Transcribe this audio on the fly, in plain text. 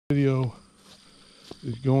Video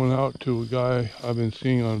is going out to a guy I've been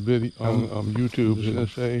seeing on video on YouTube.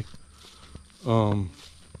 Sensei.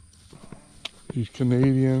 He's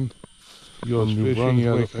Canadian. He goes fishing. He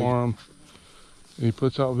has a farm, and he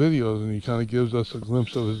puts out videos, and he kind of gives us a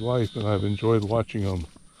glimpse of his life. And I've enjoyed watching him.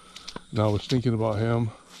 And I was thinking about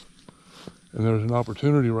him, and there's an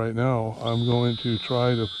opportunity right now. I'm going to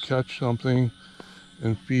try to catch something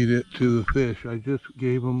and feed it to the fish. I just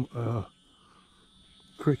gave him a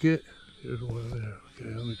cricket. Here's one there.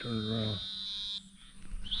 Okay, let me turn it around.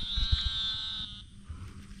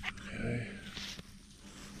 Okay.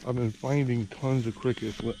 I've been finding tons of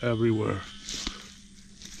crickets everywhere.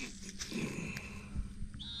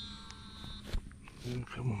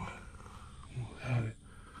 Come on. Got it.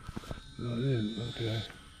 No, it isn't. Okay.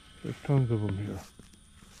 There's tons of them here.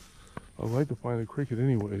 I'd like to find a cricket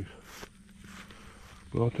anyways,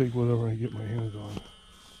 but I'll take whatever I get my hands on.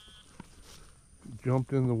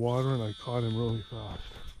 Jumped in the water and I caught him really fast.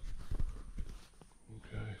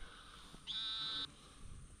 Okay.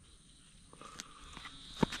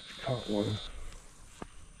 Caught one.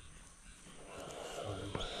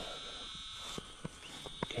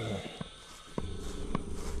 Okay.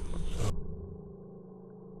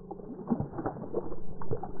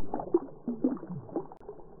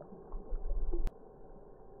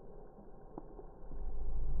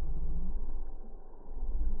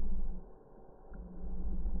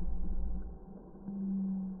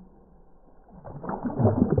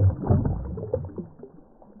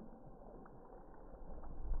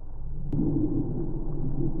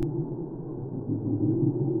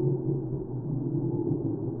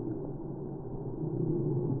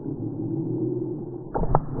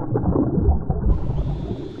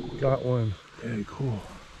 Got one. Okay, cool.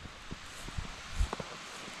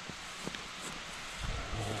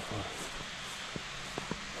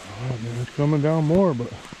 Alright, man, it's coming down more,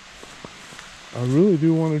 but I really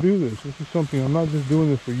do want to do this. This is something, I'm not just doing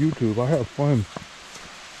this for YouTube. I have fun.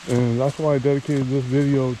 And that's why I dedicated this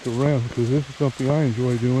video to Rem, because this is something I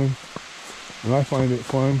enjoy doing. And I find it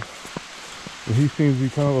fun. And he seems to be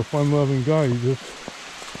kind of a fun-loving guy. He just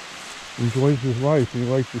enjoys his life, and he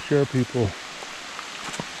likes to share people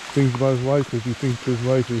things about his life because he thinks his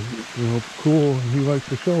life is, you know, cool, and he likes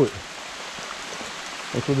to show it.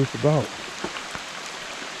 That's what it's about.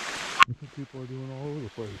 That's what people are doing all over the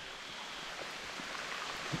place.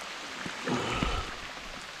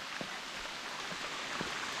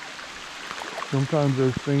 Sometimes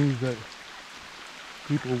there's things that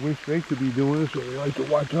people wish they could be doing, so they like to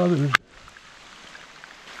watch others.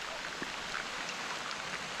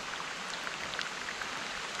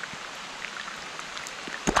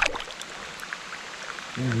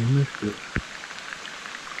 Yeah, we missed it.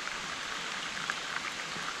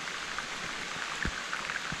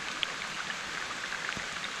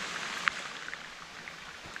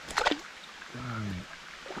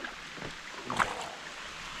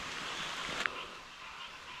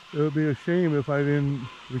 It would be a shame if I didn't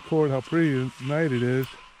record how pretty the night it is.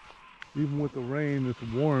 Even with the rain, it's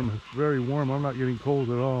warm. It's very warm. I'm not getting cold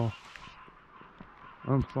at all.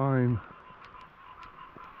 I'm fine.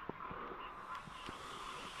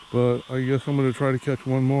 But I guess I'm going to try to catch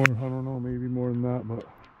one more. I don't know, maybe more than that, but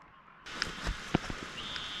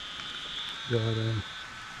got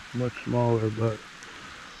much smaller, but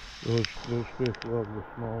those fish love the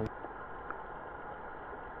small.